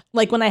to. Yeah.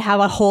 Like when I have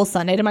a whole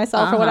Sunday to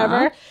myself or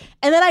whatever.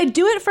 And then I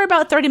do it for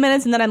about 30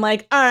 minutes and then I'm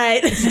like, all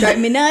right. It's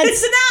driving me nuts.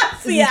 It's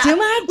enough. This is too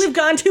much. We've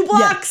gone 2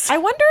 blocks. I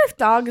wonder if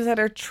dogs that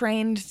are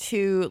trained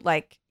to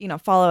like,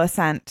 follow a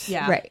scent.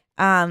 Yeah.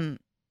 Right.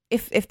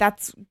 If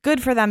that's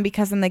good for them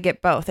because then they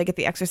get both. They get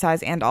the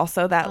exercise and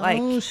also that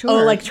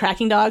like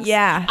tracking dogs?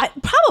 Yeah.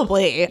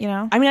 Probably.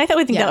 I mean, I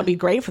would think that would be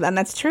great for them.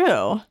 That's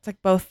true. It's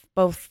like both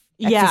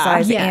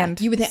exercise and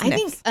you would think.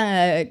 sniffs.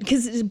 I think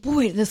because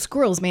boy, the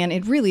squirrels, man,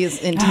 it really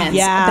is intense.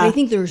 Yeah. But I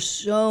think there's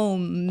so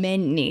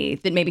many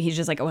that maybe he's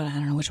just like, oh, I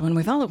don't know which one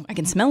we follow. I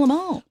can smell them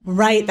all.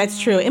 Right, that's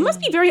true. It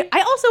must be very.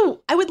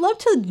 I would love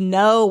to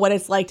know what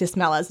it's like to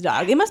smell as a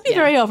dog. It must be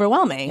very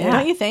overwhelming,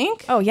 don't you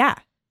think? Oh yeah.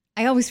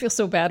 I always feel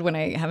so bad when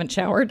I haven't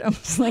showered. I'm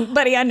just like,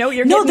 buddy, I know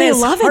you're No, getting they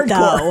this love it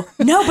hardcore.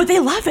 though. No, but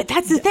they love it.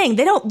 That's the thing.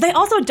 They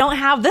also don't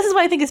have. This is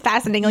what I think is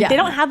fascinating. Like they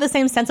don't have the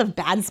same sense of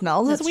bad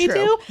smells as we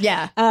do.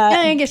 Yeah.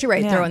 I guess you're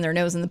right. Throwing their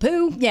nose in the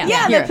poo. Yeah.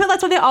 Yeah.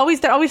 That's why they're always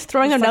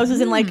throwing their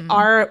noses in like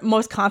our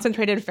most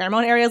concentrated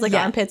pheromone areas, like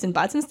armpits and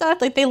butts and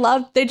stuff. Like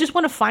they just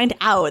want to find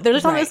out. They're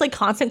just on this like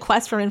constant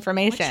quest for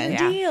information.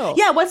 What's your deal?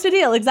 Yeah. What's the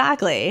deal?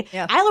 Exactly.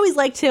 Yeah. I always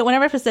like to,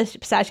 whenever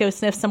Pistachio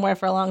sniffs somewhere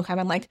for a long time,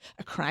 I'm like,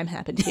 a crime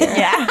happened here.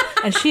 Yeah.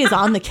 And she is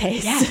on the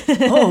case. Yeah.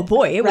 Oh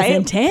boy, it was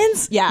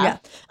intense. Yeah.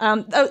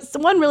 So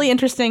one really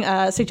interesting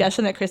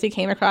suggestion that Chrissy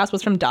came across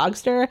was from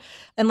Dogster,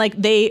 and like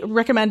they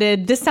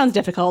recommended. This sounds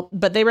difficult,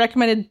 but they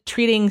recommended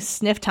treating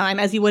sniff time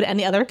as you would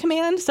any other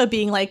command. So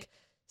being like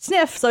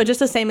sniff, so just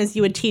the same as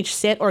you would teach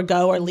sit or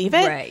go or leave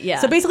it. Right. Yeah.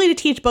 So basically to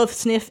teach both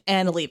sniff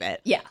and leave it.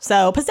 Yeah.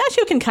 So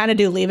Pistachio can kind of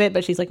do leave it,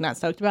 but she's like not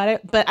stoked about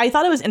it. But I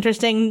thought it was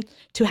interesting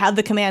to have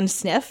the command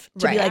sniff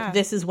to be like,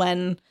 this is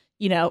when.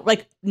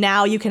 Like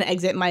now you can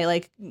exit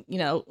my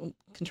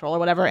control or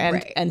whatever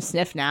and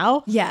sniff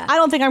now. Yeah. I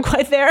don't think I'm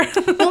quite there.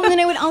 Well, and then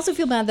I would also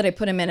feel bad that I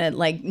put him in a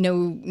like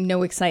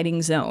no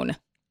exciting zone.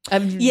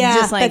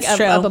 Just like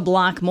up a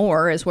block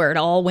more is where it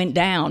all went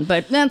down.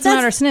 But that's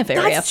not our sniff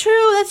area. That's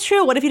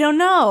true. What if you don't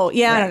know?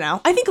 Yeah, right. I don't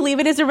know. I think leave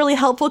it is a really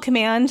helpful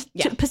command.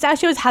 Yeah.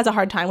 Pistachios has a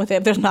hard time with it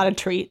if there's not a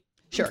treat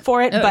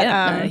for it.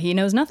 But he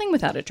knows nothing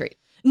without a treat.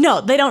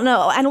 No, they don't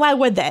know, and why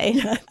would they?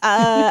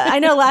 I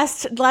know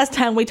last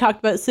time we talked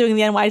about suing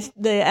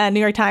the New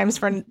York Times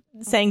for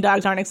saying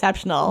dogs aren't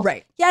exceptional.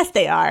 Right? Yes,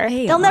 they are.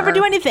 They'll never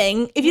do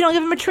anything if you don't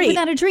give them a treat.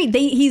 Without a treat,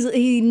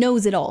 he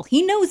knows it all.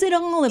 He knows it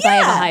all. If I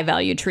have a high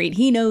value treat,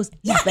 he knows.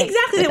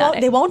 Exactly.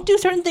 They won't do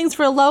certain things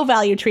for low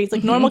value treats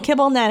like normal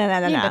kibble. No.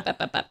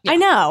 I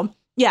know.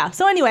 Yeah.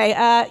 So anyway,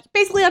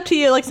 basically up to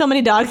you. Like so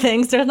many dog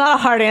things, there's not a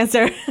hard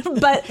answer,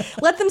 but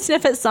let them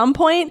sniff at some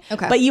point.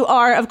 Okay. But you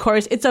are, of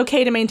course, it's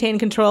okay to maintain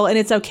control, and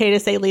it's okay to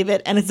say leave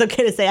it, and it's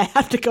okay to say I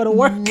have to go to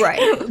work.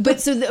 Right.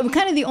 But so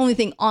kind of the only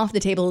thing off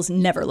the table is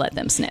never let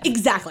them sniff.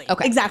 Exactly.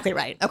 Okay. Exactly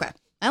right. Okay.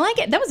 I like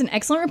it. That was an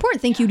excellent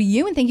report. Thank you to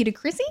you, and thank you to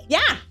Chrissy.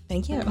 Yeah.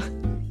 Thank you.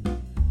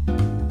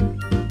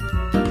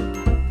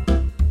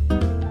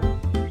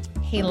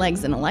 Hey,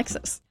 Legs and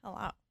Alexis.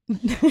 Hello.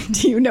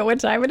 Do you know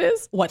what time it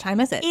is? What time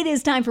is it? It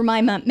is time for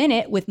My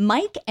Minute with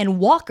Mike and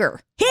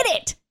Walker. Hit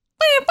it!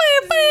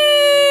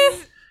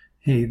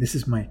 Hey, this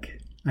is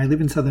Mike. I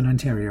live in southern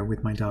Ontario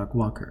with my dog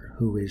Walker,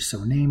 who is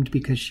so named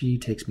because she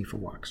takes me for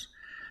walks.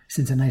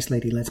 Since a nice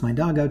lady lets my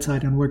dog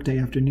outside on workday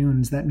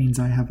afternoons, that means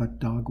I have a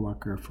dog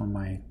walker for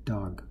my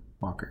dog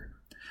Walker.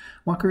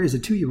 Walker is a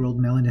 2-year-old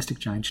melanistic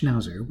giant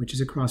schnauzer, which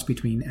is a cross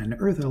between an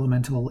earth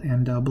elemental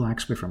and a black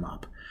Swiffer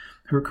mop.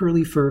 Her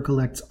curly fur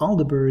collects all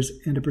the burrs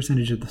and a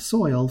percentage of the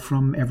soil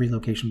from every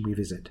location we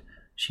visit.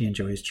 She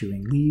enjoys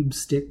chewing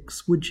leaves,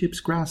 sticks, wood chips,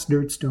 grass,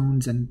 dirt,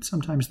 stones, and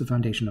sometimes the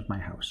foundation of my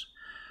house.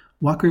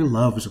 Walker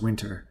loves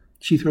winter.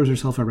 She throws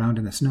herself around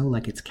in the snow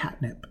like it's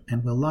catnip,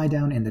 and will lie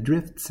down in the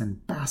drifts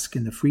and bask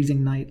in the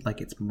freezing night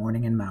like it's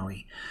morning in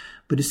Maui.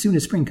 But as soon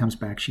as spring comes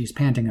back, she's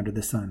panting under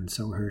the sun,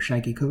 so her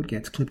shaggy coat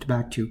gets clipped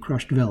back to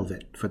crushed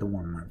velvet for the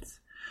warm months.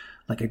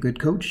 Like a good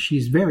coach,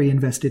 she's very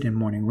invested in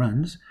morning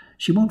runs.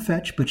 She won't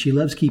fetch, but she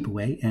loves keep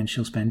away, and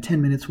she'll spend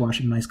 10 minutes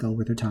washing my skull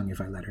with her tongue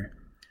if I let her.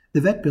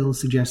 The vet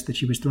bills suggest that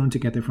she was thrown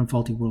together from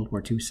faulty World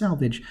War II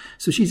salvage,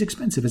 so she's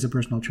expensive as a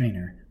personal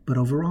trainer, but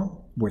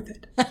overall, worth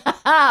it.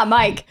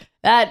 Mike,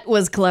 that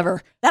was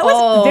clever. That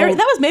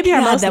was maybe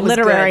our most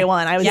literary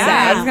one, I would say.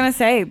 Yeah, I was going to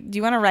say, do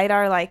you want to write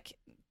our,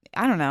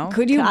 I don't know.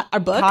 Could you?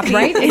 Our book?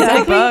 Right?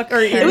 Exactly. Book. Or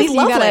at least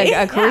you got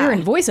a career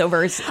in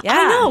voiceovers. Yeah.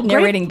 I know.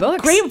 Narrating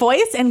books. Great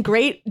voice and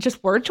great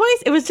just word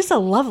choice. It was just a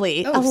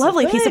lovely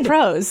piece of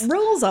prose.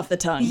 Rolls off the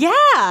tongue. Yeah.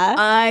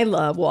 I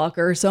love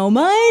Walker so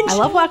much. I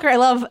love Walker. I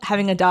love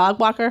having a dog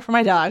walker for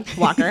my dog,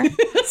 Walker.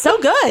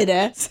 So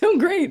good. So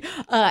great.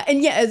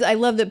 And yeah, I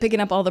love that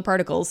picking up all the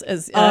particles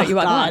as you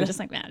walk on. Just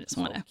like, man, I just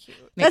want to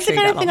That's the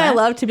kind of thing I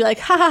love, to be like,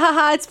 ha ha ha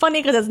ha. It's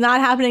funny because it's not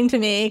happening to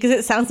me because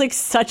it sounds like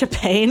such a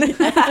pain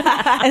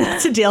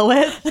and to deal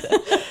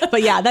with.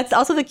 But yeah, that's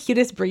also the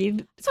cutest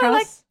breed. So I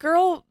like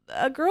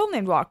a girl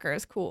named Walker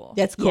is cool.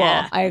 That's cool.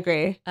 Yeah. I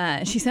agree.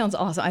 She sounds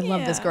awesome. I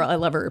love this girl. I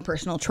love her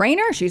personal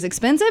trainer. She's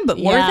expensive, but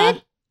worth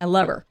it. I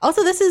love her.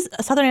 Also, this is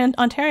Southern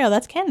Ontario.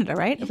 That's Canada,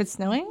 right? If it's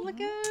snowing. Look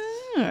at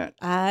it.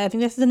 I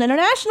think this is an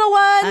international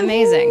one.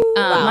 Amazing.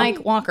 Wow.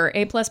 Mike Walker,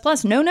 A++,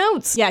 no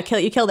notes. Yeah,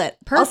 you killed it.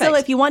 Perfect. Also,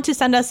 if you want to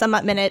send us some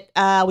minute,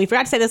 we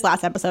forgot to say this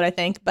last episode, I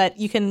think, but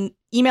you can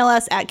email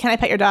us at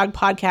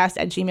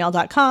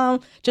canipetyourdogpodcast@gmail.com.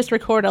 Just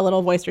record a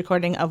little voice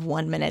recording of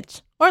 1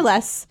 minute or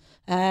less.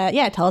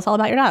 Tell us all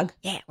about your dog.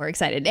 Yeah, we're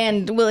excited.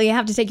 And will you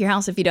have to take your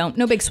house if you don't?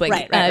 No big swig.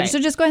 Right. So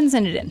just go ahead and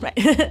send it in. Right.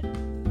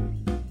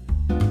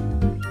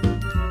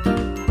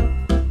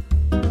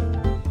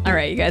 All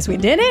right, you guys, we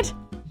did it.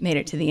 Made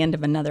it to the end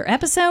of another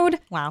episode.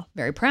 Wow.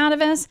 Very proud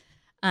of us.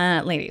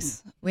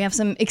 Ladies, we have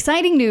some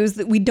exciting news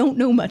that we don't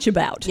know much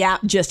about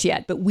just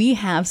yet, but we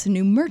have some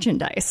new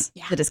merchandise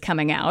that is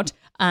coming out.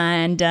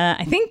 And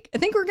I think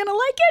we're going to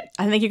like it.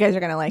 I think you guys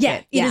are going to like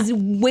it. It is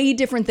way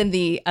different than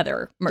the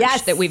other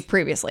merch that we've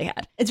previously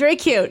had. It's very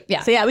cute.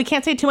 Yeah. So we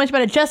can't say too much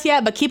about it just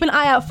yet, but keep an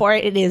eye out for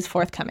it. It is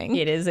forthcoming.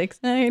 It is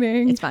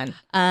exciting. It's fun.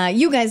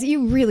 You guys,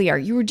 you really are.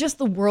 You were just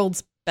the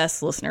world's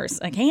best listeners.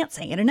 I can't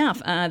say it enough.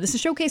 This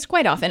is showcased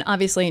quite often,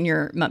 obviously in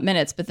your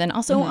minutes, but then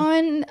also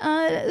on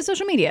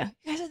social media.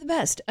 You guys are the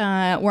best.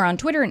 We're on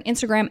Twitter and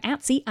Instagram at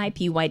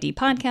CIPYD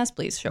Podcast.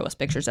 Please show us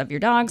pictures of your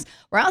dogs.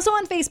 We're also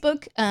on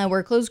Facebook.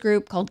 We're a closed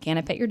group called Can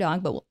I Pet Your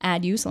Dog, but we'll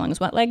add you so long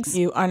as Wet Legs.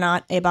 You are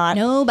not a bot.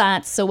 No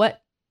bots. So what?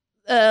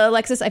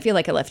 Alexis, I feel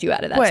like I left you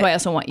out of that, so I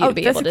also want you to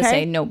be able to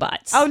say no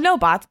bots. Oh, no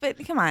bots, but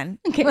come on.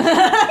 Okay,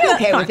 you're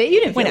okay with it. You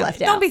didn't feel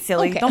left out. Don't be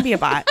silly. Okay. Don't be a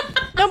bot.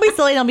 Don't be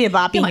silly. Don't be a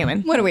bot. Be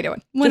human. What are we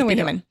doing? What are we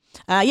doing?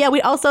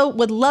 We also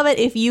would love it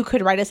if you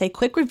could write us a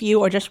quick review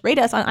or just rate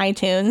us on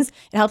iTunes.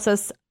 It helps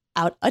us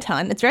out a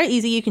ton. It's very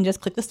easy. You can just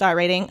click the star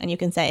rating and you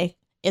can say,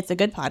 it's a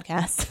good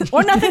podcast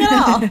or nothing at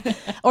all.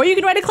 Or you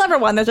can write a clever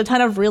one. There's a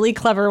ton of really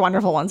clever,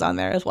 wonderful ones on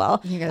there as well.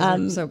 You guys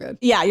are so good.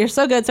 Yeah, you're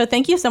so good. So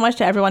thank you so much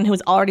to everyone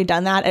who's already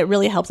done that. It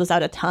really helps us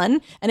out a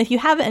ton. And if you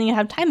haven't and you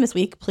have time this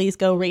week, please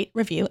go rate,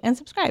 review, and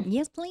subscribe.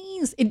 Yes,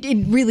 please.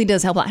 It really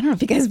does help. I don't know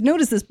if you guys have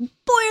noticed this. Boy,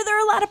 there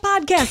are a lot of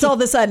podcasts all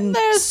of a sudden.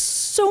 There's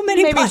so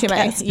many podcasts. Too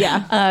many.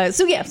 Yeah.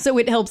 So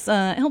it helps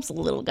the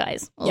little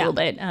guys a little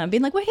bit.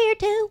 Being like, we're here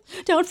too.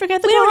 Don't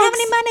forget the We dogs. don't have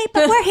any money,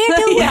 but we're here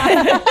too.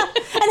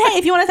 And hey,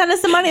 if you want to send us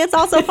some money, it's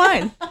also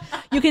fine.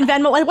 You can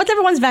Venmo. What's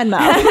everyone's Venmo?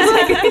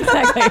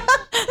 Exactly.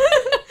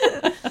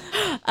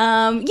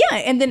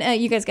 And then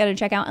you guys got to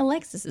check out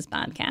Alexis's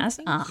podcast,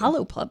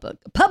 Hello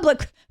Public.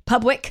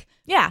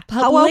 Yeah.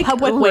 Hello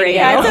Public Radio.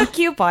 Yeah, it's a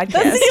cute podcast.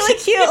 That's really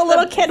cute. A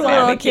little kid one. A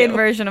little kid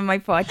version of my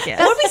podcast.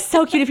 That would be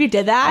so cute if you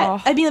did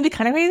that. I mean, it'd be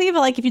kind of crazy, but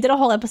like if you did a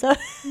whole episode,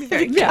 kind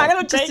of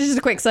a just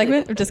a quick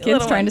segment of just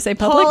kids trying to say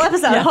public. Whole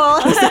episode.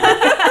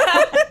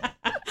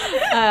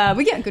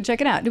 But yeah, go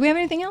check it out. Do we have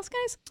anything else,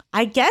 guys?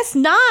 I guess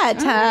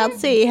not. Let's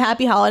see.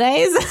 Happy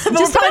holidays.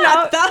 Just probably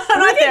not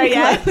there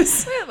yet.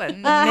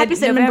 Happy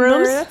cinnamon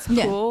brooms. That's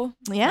cool.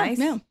 Yeah. Nice.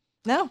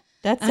 No,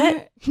 that's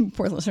it.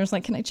 Poor listeners,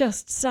 like, can I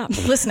just stop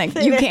listening?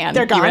 You can.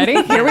 They're gone. You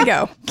ready? Here we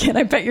go. Can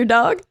I pet your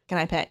dog? Can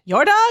I pet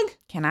your dog?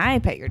 Can I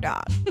pet your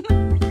dog?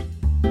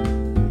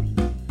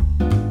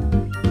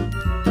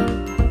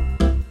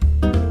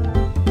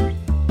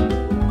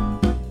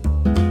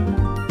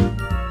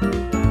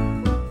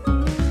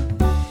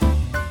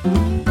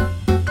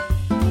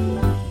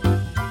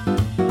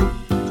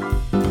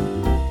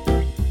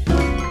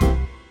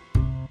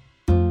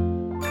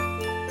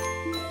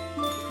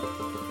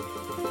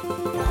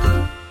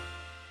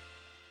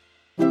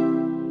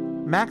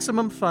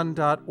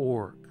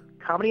 MaximumFun.org.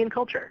 Comedy and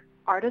culture.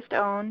 Artist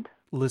owned.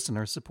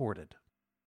 Listener supported.